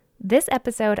This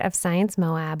episode of Science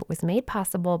Moab was made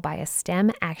possible by a STEM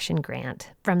Action Grant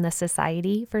from the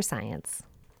Society for Science.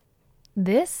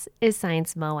 This is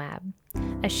Science Moab,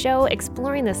 a show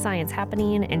exploring the science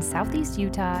happening in Southeast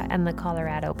Utah and the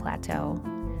Colorado Plateau.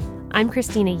 I'm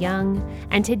Christina Young,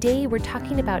 and today we're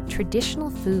talking about traditional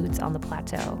foods on the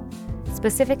plateau,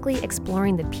 specifically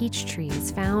exploring the peach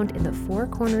trees found in the Four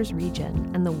Corners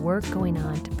region and the work going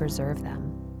on to preserve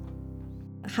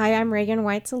them. Hi, I'm Reagan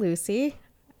White-Salusi.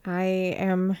 I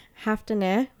am half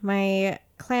Dene. My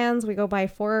clans, we go by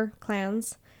 4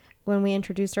 clans when we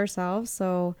introduce ourselves.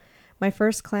 So my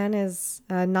first clan is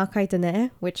Nakai Dene,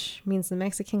 which means the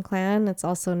Mexican clan. It's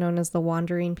also known as the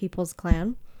Wandering People's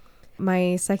Clan.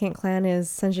 My second clan is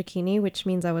Senjikini, which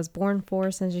means I was born for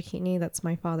Senjikini. That's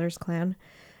my father's clan.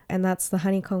 And that's the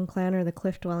Honeycomb Clan, or the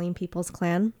Cliff Dwelling People's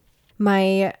Clan.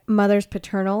 My mother's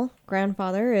paternal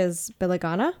grandfather is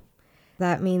Biligana.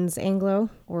 That means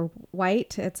Anglo or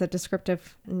white. It's a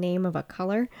descriptive name of a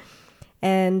color.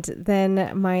 And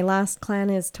then my last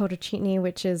clan is Totochini,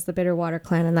 which is the Bitterwater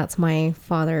clan, and that's my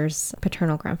father's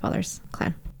paternal grandfather's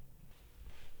clan.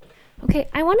 Okay,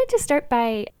 I wanted to start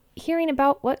by hearing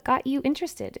about what got you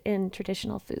interested in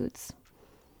traditional foods.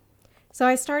 So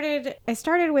I started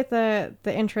with the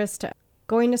interest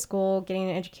going to school, getting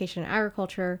an education in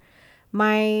agriculture.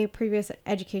 My previous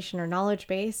education or knowledge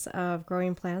base of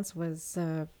growing plants was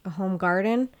a home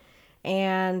garden,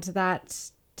 and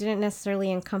that didn't necessarily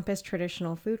encompass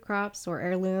traditional food crops or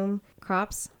heirloom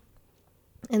crops.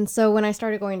 And so when I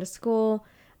started going to school,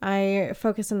 I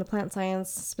focused in the plant science,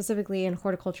 specifically in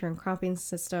horticulture and cropping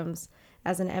systems,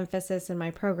 as an emphasis in my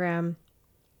program.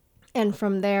 And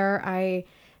from there, I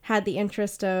had the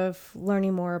interest of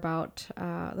learning more about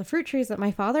the fruit trees that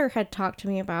my father had talked to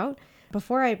me about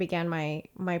before I began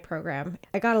my program.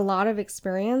 I got a lot of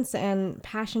experience, and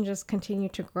passion just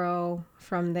continued to grow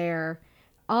from there,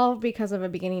 all because of a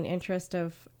beginning interest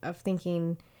of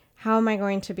thinking, how am I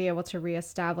going to be able to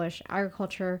reestablish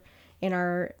agriculture in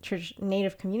our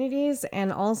native communities,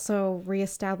 and also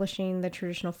reestablishing the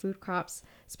traditional food crops,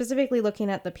 specifically looking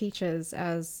at the peaches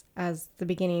as the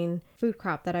beginning food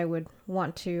crop that I would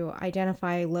want to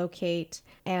identify, locate,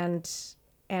 and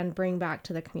bring back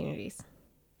to the communities.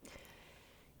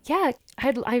 Yeah,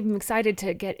 I'm excited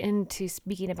to get into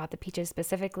speaking about the peaches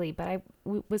specifically, but I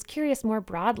was curious more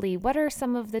broadly, what are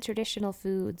some of the traditional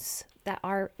foods that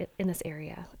are in this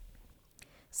area?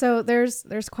 So there's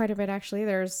quite a bit, actually.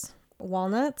 There's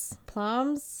walnuts,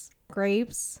 plums,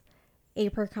 grapes,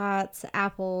 apricots,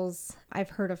 apples.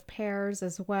 I've heard of pears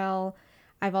as well.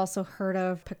 I've also heard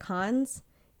of pecans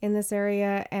in this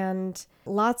area, and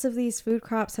lots of these food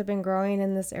crops have been growing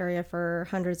in this area for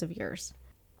hundreds of years.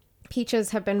 Peaches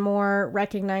have been more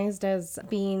recognized as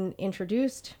being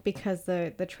introduced because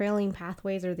the trailing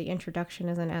pathways or the introduction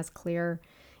isn't as clear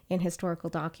in historical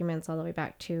documents all the way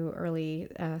back to early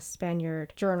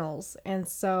Spaniard journals. And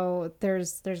so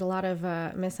there's a lot of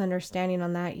misunderstanding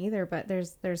on that either, but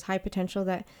there's high potential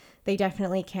that they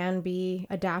definitely can be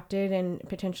adapted and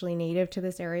potentially native to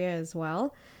this area as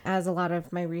well, as a lot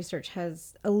of my research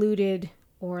has alluded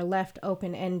or left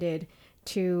open-ended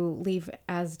to leave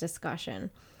as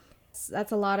discussion.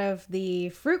 That's a lot of the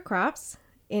fruit crops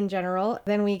in general.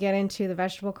 Then we get into the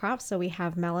vegetable crops. So we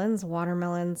have melons.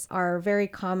 Watermelons are very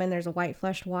common. There's a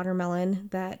white-fleshed watermelon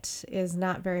that is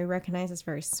not very recognized. It's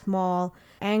very small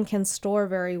and can store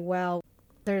very well.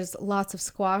 There's lots of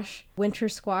squash. Winter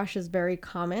squash is very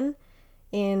common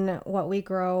in what we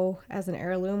grow as an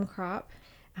heirloom crop.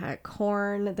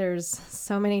 Corn, there's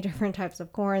so many different types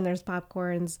of corn. There's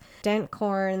popcorns, dent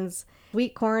corns.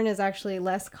 Sweet corn is actually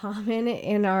less common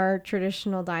in our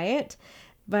traditional diet,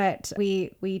 but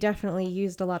we definitely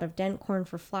used a lot of dent corn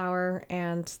for flour,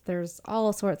 and there's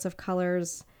all sorts of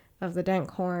colors of the dent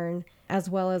corn as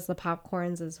well as the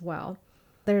popcorns as well.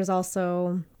 There's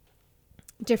also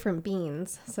different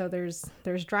beans. So there's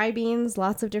dry beans,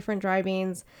 lots of different dry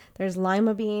beans. There's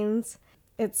lima beans.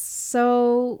 It's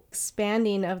so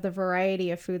expanding of the variety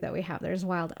of food that we have. There's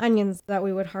wild onions that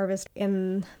we would harvest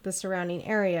in the surrounding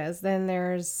areas. Then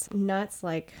there's nuts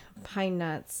like pine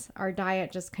nuts. Our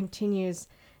diet just continues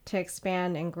to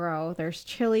expand and grow. There's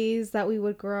chilies that we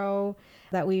would grow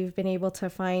that we've been able to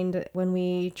find when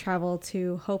we travel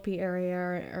to Hopi area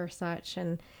or such.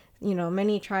 And, you know,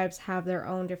 many tribes have their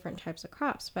own different types of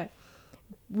crops, but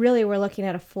really we're looking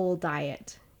at a full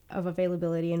diet of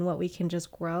availability and what we can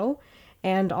just grow,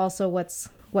 and also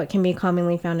what can be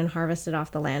commonly found and harvested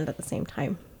off the land at the same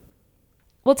time.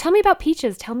 Well, tell me about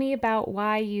peaches. Tell me about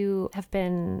why you have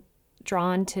been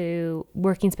drawn to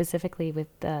working specifically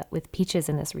with peaches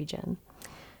in this region.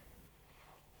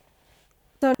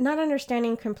 So not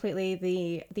understanding completely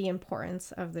the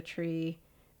importance of the tree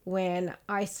when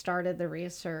I started the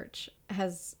research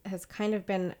has kind of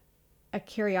been a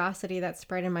curiosity that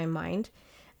spread in my mind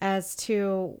as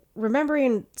to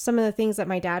remembering some of the things that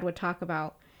my dad would talk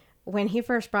about when he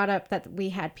first brought up that we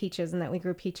had peaches and that we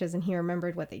grew peaches and he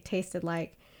remembered what they tasted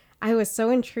like. I was so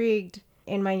intrigued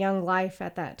in my young life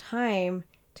at that time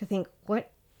to think, what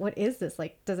is this?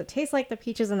 Like, does it taste like the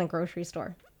peaches in the grocery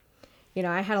store? You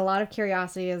know, I had a lot of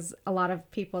curiosity, as a lot of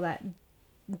people that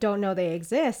don't know they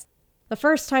exist. The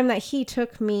first time that he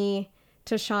took me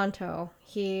to Shanto,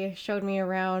 he showed me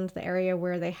around the area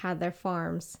where they had their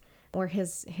farms, where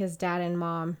his dad and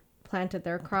mom planted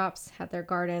their crops, had their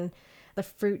garden. The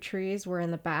fruit trees were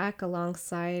in the back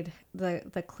alongside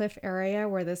the cliff area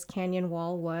where this canyon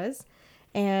wall was.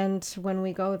 And when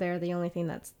we go there, the only thing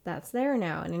that's there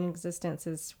now and in existence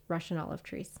is Russian olive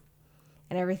trees.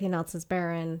 And everything else is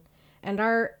barren. And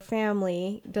our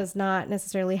family does not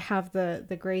necessarily have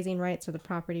the grazing rights or the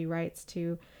property rights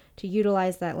to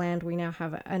utilize that land. We now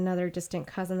have another distant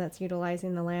cousin that's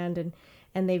utilizing the land,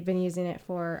 and they've been using it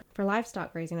for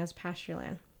livestock grazing as pasture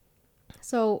land.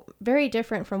 So very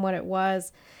different from what it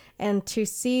was. And to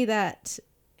see that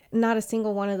not a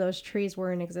single one of those trees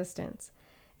were in existence.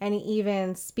 And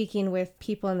even speaking with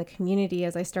people in the community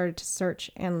as I started to search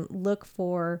and look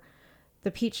for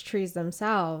the peach trees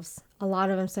themselves, a lot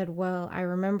of them said, well, I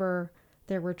remember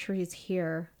there were trees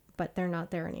here, but they're not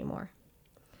there anymore.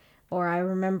 Or I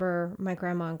remember my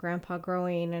grandma and grandpa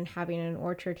growing and having an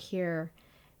orchard here.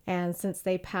 And since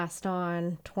they passed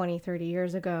on 20, 30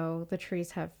 years ago, the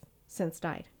trees have since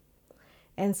died.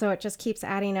 And so it just keeps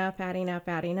adding up, adding up,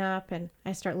 adding up. And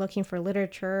I start looking for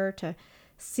literature to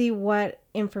see what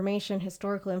information,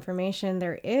 historical information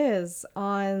there is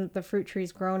on the fruit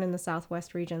trees grown in the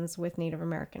Southwest regions with Native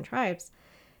American tribes.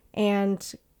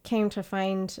 And came to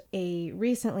find a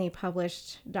recently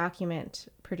published document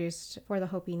produced for the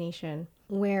Hopi Nation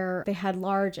where they had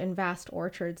large and vast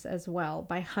orchards as well,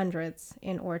 by hundreds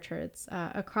in orchards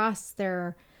across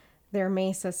their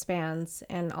mesa spans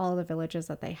and all the villages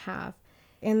that they have.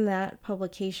 In that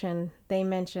publication, they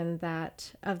mentioned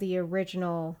that of the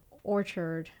original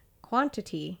orchard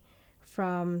quantity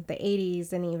from the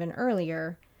 80s and even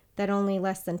earlier, that only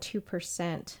less than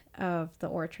 2% of the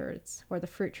orchards or the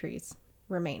fruit trees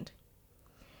remained.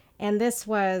 And this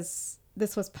was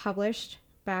published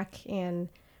back in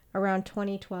around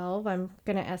 2012, I'm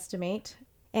going to estimate.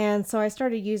 And so I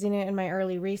started using it in my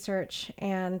early research,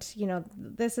 and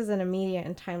this is an immediate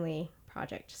and timely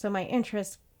project. So my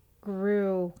interest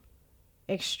grew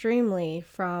extremely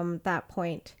from that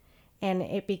point, and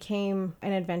it became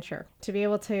an adventure to be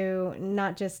able to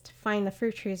not just find the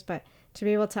fruit trees, but to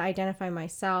be able to identify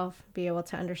myself, be able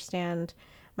to understand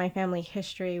my family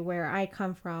history, where I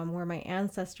come from, where my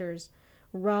ancestors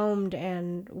roamed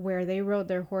and where they rode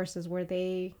their horses, where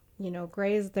they,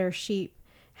 grazed their sheep,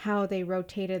 how they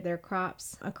rotated their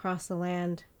crops across the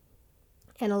land.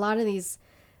 And a lot of these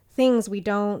things we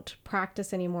don't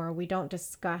practice anymore. We don't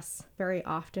discuss very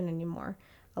often anymore.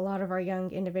 A lot of our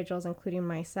young individuals, including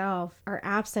myself, are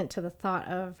absent to the thought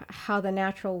of how the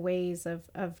natural ways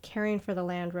of caring for the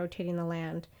land, rotating the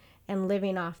land, and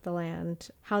living off the land,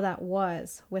 how that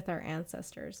was with our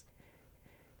ancestors.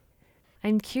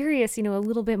 I'm curious, a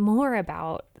little bit more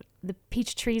about the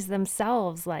peach trees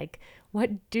themselves. Like,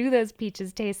 what do those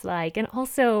peaches taste like? And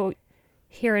also,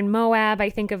 here in Moab, I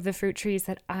think of the fruit trees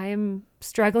that I'm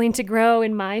struggling to grow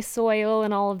in my soil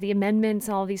and all of the amendments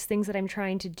and all of these things that I'm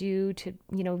trying to do to,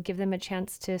 give them a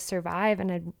chance to survive.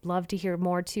 And I'd love to hear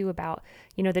more too about,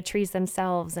 the trees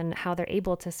themselves and how they're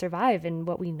able to survive in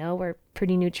what we know are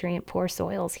pretty nutrient poor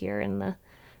soils here in the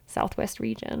Southwest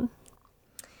region.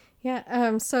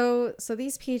 Yeah. So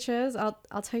these peaches,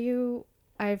 I'll tell you,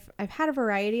 I've had a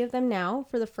variety of them now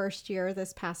for the first year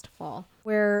this past fall,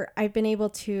 where I've been able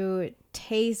to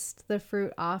taste the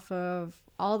fruit off of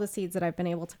all the seeds that I've been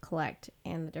able to collect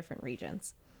in the different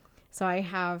regions. So I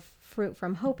have fruit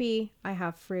from Hopi, I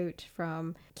have fruit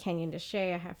from Canyon de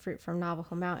Chelly, I have fruit from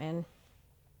Navajo Mountain.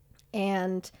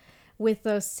 And with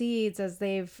those seeds, as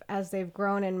they've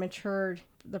grown and matured,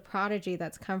 the prodigy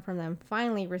that's come from them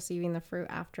finally receiving the fruit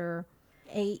after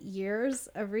 8 years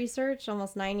of research,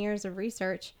 almost 9 years of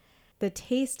research, the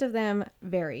taste of them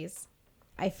varies.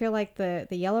 I feel like the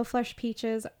yellow flesh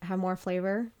peaches have more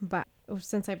flavor, but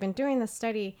since I've been doing this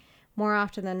study, more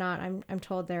often than not, I'm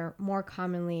told they're more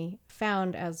commonly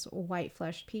found as white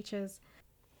flesh peaches.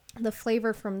 The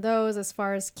flavor from those, as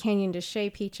far as Canyon de Chelly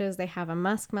peaches, they have a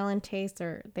muskmelon taste,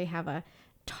 or they have a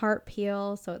tart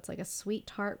peel, so it's like a sweet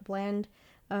tart blend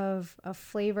of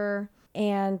flavor.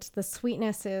 And the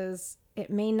sweetness is It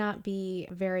may not be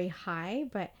very high,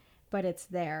 but it's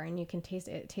there and you can taste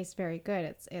it. It tastes very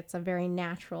good. It's a very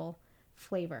natural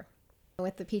flavor.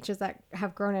 With the peaches that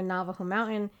have grown in Navajo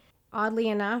Mountain, oddly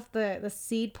enough, the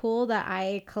seed pool that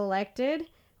I collected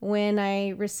when I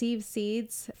received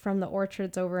seeds from the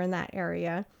orchards over in that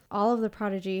area, all of the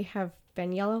prodigy have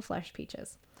been yellow flesh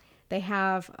peaches. They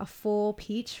have a full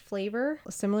peach flavor,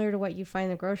 similar to what you find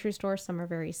in the grocery store. Some are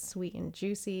very sweet and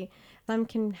juicy. Some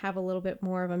can have a little bit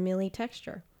more of a mealy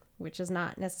texture, which is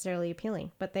not necessarily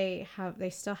appealing, but they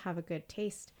still have a good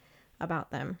taste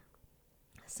about them.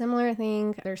 Similar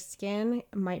thing, their skin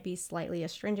might be slightly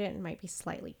astringent, might be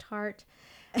slightly tart.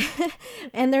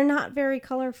 And they're not very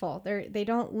colorful. They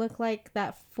don't look like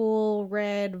that full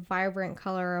red, vibrant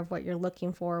color of what you're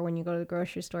looking for when you go to the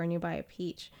grocery store and you buy a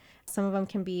peach. Some of them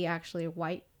can be actually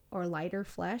white or lighter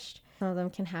fleshed. Some of them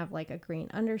can have like a green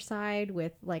underside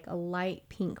with like a light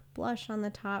pink blush on the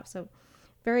top. So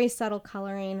very subtle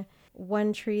coloring.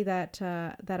 One tree that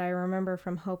I remember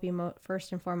from Hopi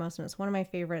first and foremost, and it's one of my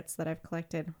favorites that I've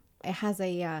collected. It has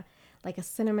a like a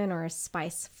cinnamon or a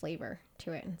spice flavor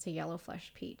to it. It's a yellow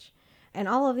flesh peach. And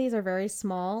all of these are very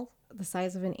small, the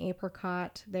size of an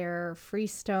apricot. They're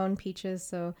freestone peaches,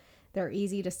 so they're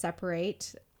easy to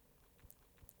separate.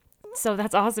 So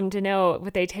that's awesome to know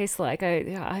what they taste like.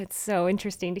 It's so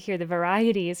interesting to hear the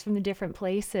varieties from the different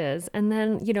places. And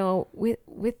then,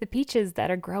 with the peaches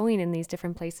that are growing in these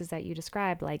different places that you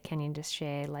described, like Canyon de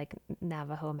Chelly, like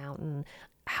Navajo Mountain,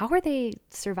 how are they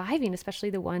surviving? Especially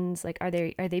the ones like, are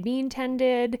they being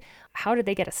tended? How do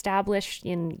they get established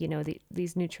in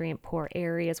these nutrient poor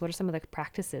areas? What are some of the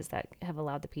practices that have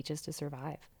allowed the peaches to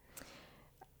survive?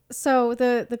 So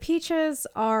the peaches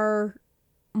are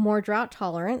more drought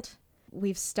tolerant.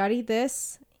 We've studied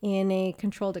this in a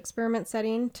controlled experiment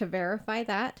setting to verify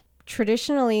that.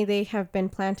 Traditionally, they have been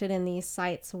planted in these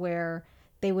sites where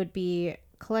they would be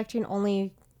collecting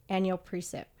only annual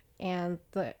precip, and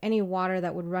any water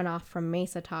that would run off from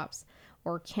mesa tops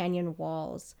or canyon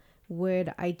walls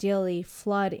would ideally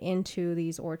flood into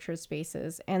these orchard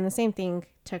spaces. And the same thing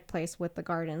took place with the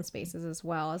garden spaces as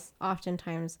well, as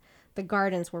oftentimes the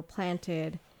gardens were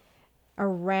planted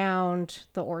around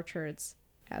the orchards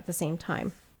at the same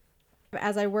time.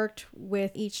 As I worked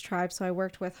with each tribe, so I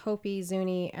worked with Hopi,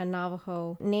 Zuni, and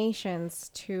Navajo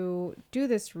nations to do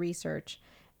this research,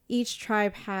 each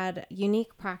tribe had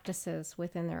unique practices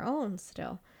within their own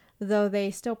still, though they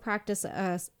still practice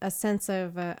a sense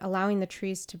of allowing the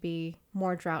trees to be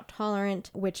more drought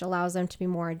tolerant, which allows them to be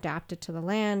more adapted to the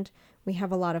land. We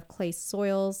have a lot of clay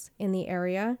soils in the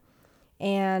area,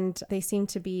 and they seem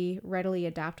to be readily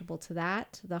adaptable to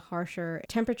that. The harsher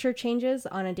temperature changes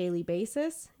on a daily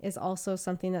basis is also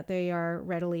something that they are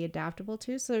readily adaptable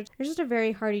to. So they're just a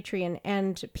very hardy tree,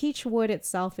 and peach wood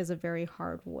itself is a very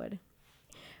hard wood.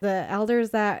 The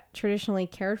elders that traditionally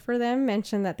cared for them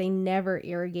mentioned that they never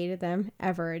irrigated them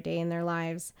ever a day in their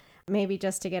lives, maybe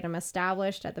just to get them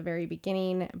established at the very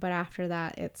beginning, but after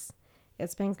that it's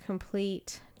been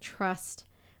complete trust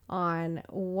on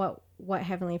what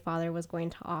Heavenly Father was going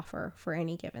to offer for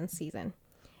any given season.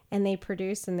 And they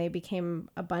produced and they became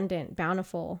abundant,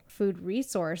 bountiful food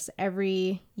resource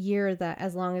every year, that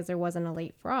as long as there wasn't a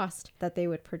late frost, that they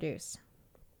would produce.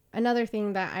 Another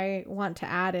thing that I want to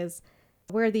add is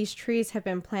where these trees have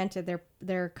been planted,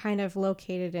 they're kind of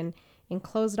located in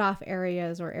closed off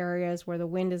areas, or areas where the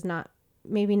wind is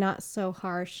maybe not so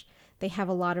harsh. They have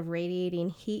a lot of radiating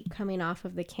heat coming off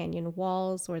of the canyon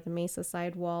walls or the mesa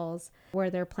side walls where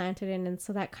they're planted in. And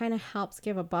so that kind of helps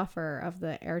give a buffer of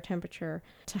the air temperature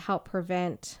to help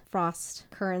prevent frost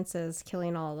occurrences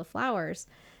killing all the flowers.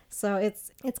 So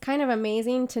it's kind of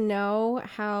amazing to know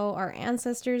how our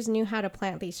ancestors knew how to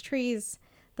plant these trees,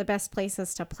 the best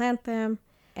places to plant them,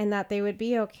 and that they would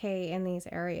be okay in these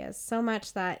areas. So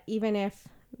much that even if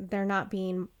they're not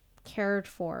being cared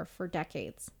for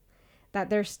decades, that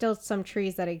there's still some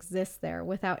trees that exist there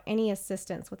without any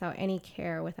assistance, without any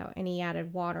care, without any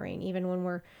added watering. Even when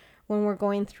we're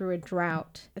going through a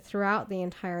drought throughout the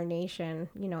entire nation,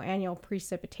 annual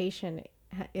precipitation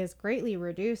is greatly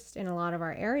reduced in a lot of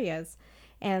our areas,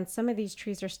 and some of these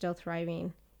trees are still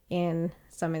thriving in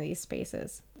some of these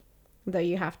spaces, though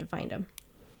you have to find them.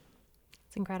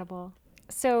 It's incredible.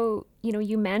 So,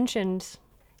 you mentioned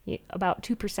about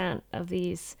 2% of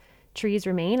these trees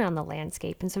remain on the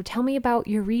landscape. And so tell me about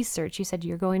your research. You said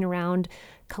you're going around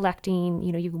collecting,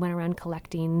 you went around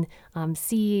collecting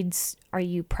seeds. Are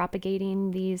you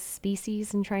propagating these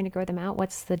species and trying to grow them out?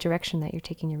 What's the direction that you're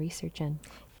taking your research in?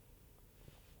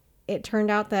 It turned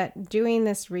out that doing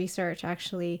this research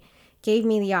actually gave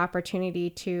me the opportunity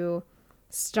to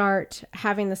start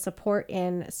having the support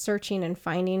in searching and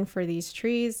finding for these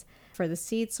trees. for the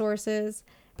seed sources.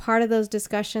 Part of those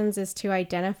discussions is to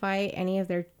identify any of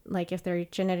their, like if they're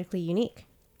genetically unique.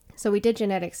 So we did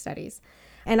genetic studies.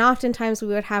 And oftentimes we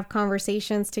would have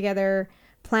conversations together,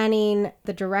 planning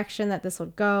the direction that this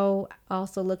would go,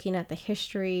 also looking at the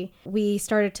history. We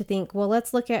started to think, well,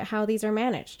 let's look at how these are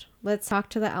managed. Let's talk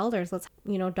to the elders. Let's,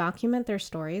 document their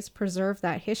stories, preserve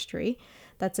that history.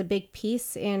 That's a big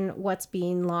piece in what's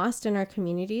being lost in our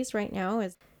communities right now.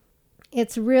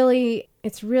 It's really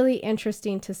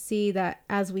interesting to see that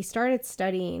as we started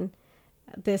studying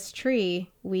this tree,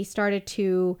 we started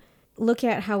to look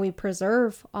at how we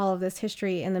preserve all of this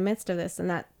history in the midst of this, and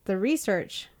that the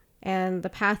research and the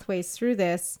pathways through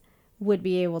this would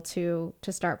be able to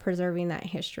start preserving that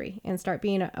history and start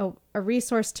being a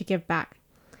resource to give back.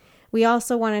 We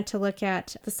also wanted to look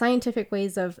at the scientific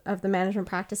ways of the management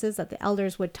practices that the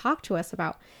elders would talk to us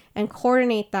about and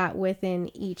coordinate that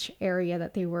within each area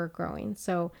that they were growing.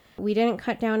 So we didn't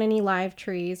cut down any live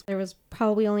trees. There was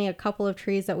probably only a couple of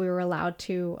trees that we were allowed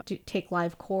to take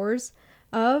live cores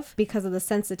of because of the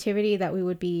sensitivity that we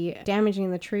would be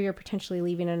damaging the tree or potentially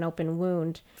leaving an open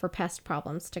wound for pest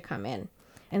problems to come in.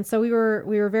 And so we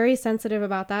were very sensitive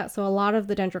about that. So a lot of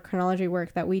the dendrochronology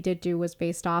work that we did do was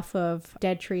based off of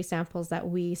dead tree samples that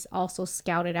we also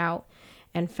scouted out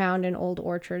and found in old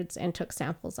orchards and took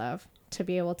samples of to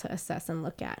be able to assess and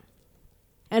look at.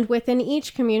 And within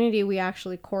each community, we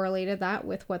actually correlated that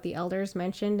with what the elders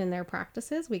mentioned in their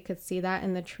practices. We could see that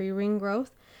in the tree ring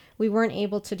growth. We weren't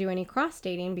able to do any cross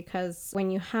dating because when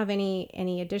you have any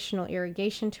additional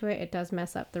irrigation to it, it does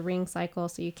mess up the ring cycle.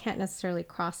 So you can't necessarily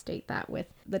cross date that with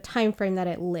the time frame that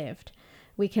it lived.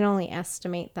 We can only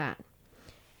estimate that.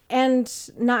 And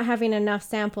not having enough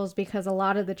samples because a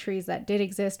lot of the trees that did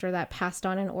exist or that passed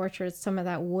on in orchards, some of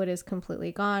that wood is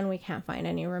completely gone. We can't find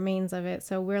any remains of it.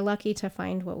 So we're lucky to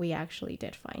find what we actually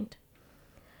did find.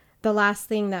 The last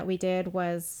thing that we did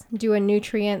was do a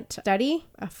nutrient study,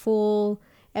 a full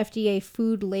FDA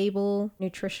food label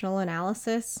nutritional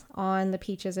analysis on the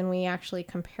peaches, and we actually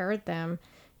compared them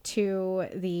to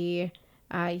the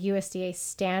USDA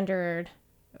standard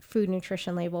food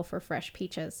nutrition label for fresh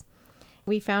peaches.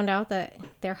 We found out that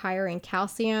they're higher in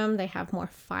calcium, they have more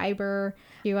fiber,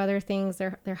 a few other things,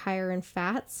 they're higher in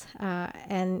fats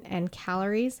and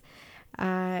calories.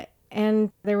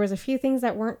 And there was a few things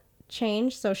that weren't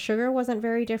changed. So sugar wasn't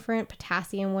very different,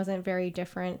 potassium wasn't very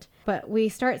different, but we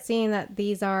start seeing that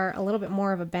these are a little bit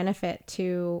more of a benefit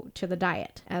to the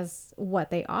diet as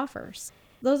what they offers.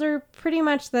 Those are pretty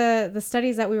much the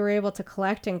studies that we were able to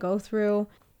collect and go through.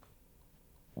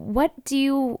 What do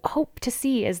you hope to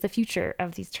see as the future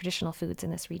of these traditional foods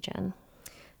in this region?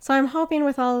 So I'm hoping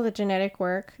with all of the genetic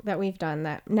work that we've done,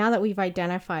 that now that we've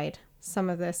identified some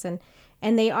of this, and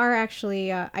they are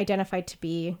actually identified to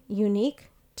be unique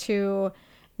to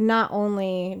not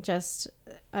only just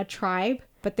a tribe,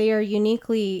 but they are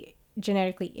uniquely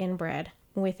genetically inbred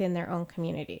within their own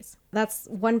communities. That's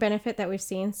one benefit that we've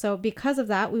seen. So because of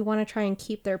that, we want to try and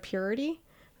keep their purity.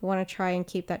 We want to try and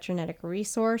keep that genetic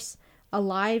resource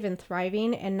alive and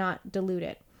thriving and not dilute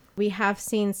it. We have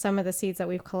seen some of the seeds that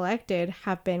we've collected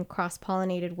have been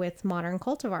cross-pollinated with modern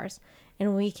cultivars,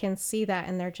 and we can see that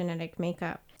in their genetic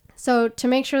makeup. So to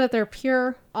make sure that they're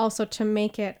pure, also to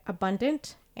make it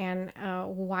abundant and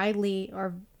widely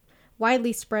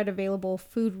spread available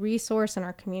food resource in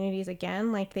our communities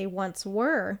again, like they once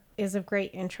were, is of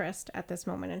great interest at this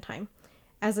moment in time.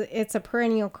 As it's a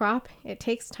perennial crop, it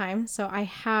takes time. So I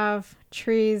have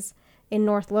trees in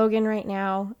North Logan right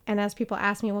now, and as people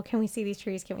ask me, well, can we see these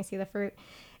trees? Can we see the fruit?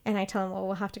 And I tell them, well,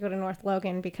 we'll have to go to North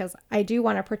Logan because I do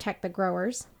want to protect the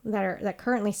growers that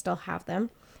currently still have them.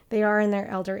 They are in their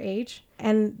elder age,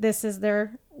 and this is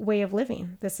their way of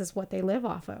living. This is what they live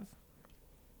off of.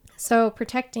 So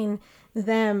protecting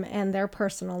them and their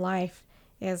personal life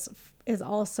is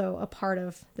also a part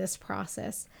of this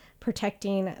process.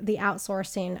 Protecting the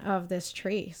outsourcing of this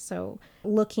tree. So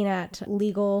looking at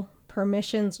legal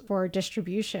permissions for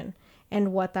distribution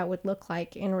and what that would look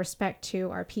like in respect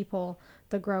to our people,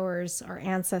 the growers, our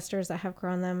ancestors that have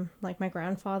grown them, like my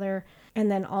grandfather, and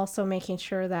then also making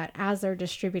sure that as they're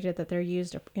distributed, that they're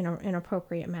used in an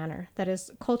appropriate manner that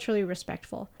is culturally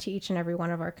respectful to each and every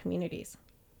one of our communities.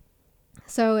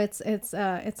 So it's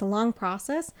a long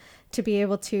process to be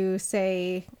able to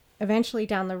say, eventually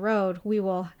down the road, we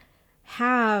will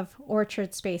have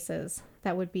orchard spaces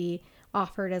that would be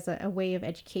offered as a way of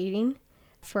educating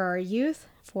for our youth,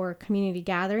 for community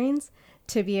gatherings,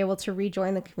 to be able to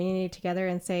rejoin the community together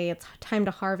and say it's time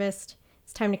to harvest,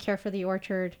 it's time to care for the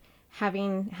orchard,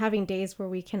 having days where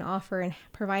we can offer and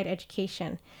provide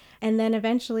education. And then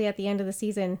eventually at the end of the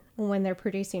season, when they're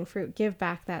producing fruit, give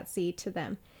back that seed to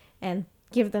them and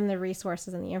give them the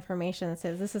resources and the information that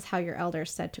says this is how your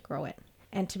elders said to grow it,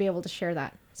 and to be able to share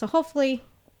that. So hopefully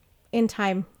in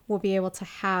time we'll be able to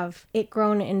have it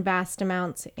grown in vast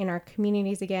amounts in our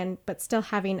communities again, but still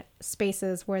having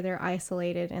spaces where they're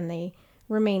isolated and they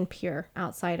remain pure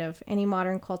outside of any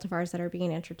modern cultivars that are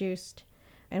being introduced,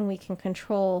 and we can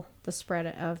control the spread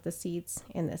of the seeds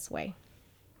in this way.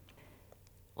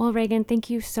 Well, Reagan, thank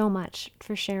you so much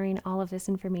for sharing all of this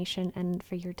information and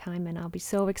for your time. And I'll be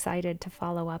so excited to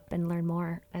follow up and learn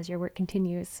more as your work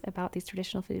continues about these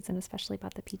traditional foods and especially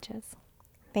about the peaches.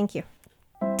 Thank you.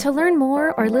 To learn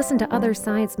more or listen to other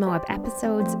Science Moab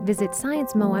episodes, visit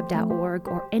sciencemoab.org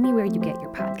or anywhere you get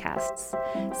your podcasts.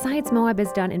 Science Moab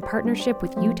is done in partnership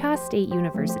with Utah State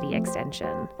University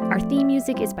Extension. Our theme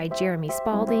music is by Jeremy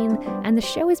Spalding, and the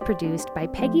show is produced by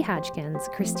Peggy Hodgkins,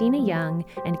 Christina Young,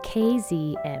 and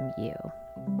KZMU.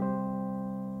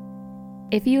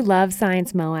 If you love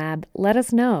Science Moab, let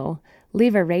us know.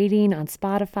 Leave a rating on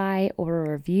Spotify or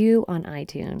a review on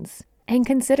iTunes. And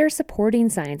consider supporting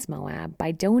Science Moab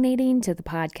by donating to the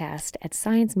podcast at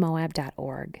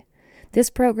sciencemoab.org. This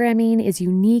programming is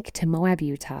unique to Moab,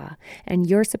 Utah, and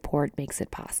your support makes it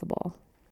possible.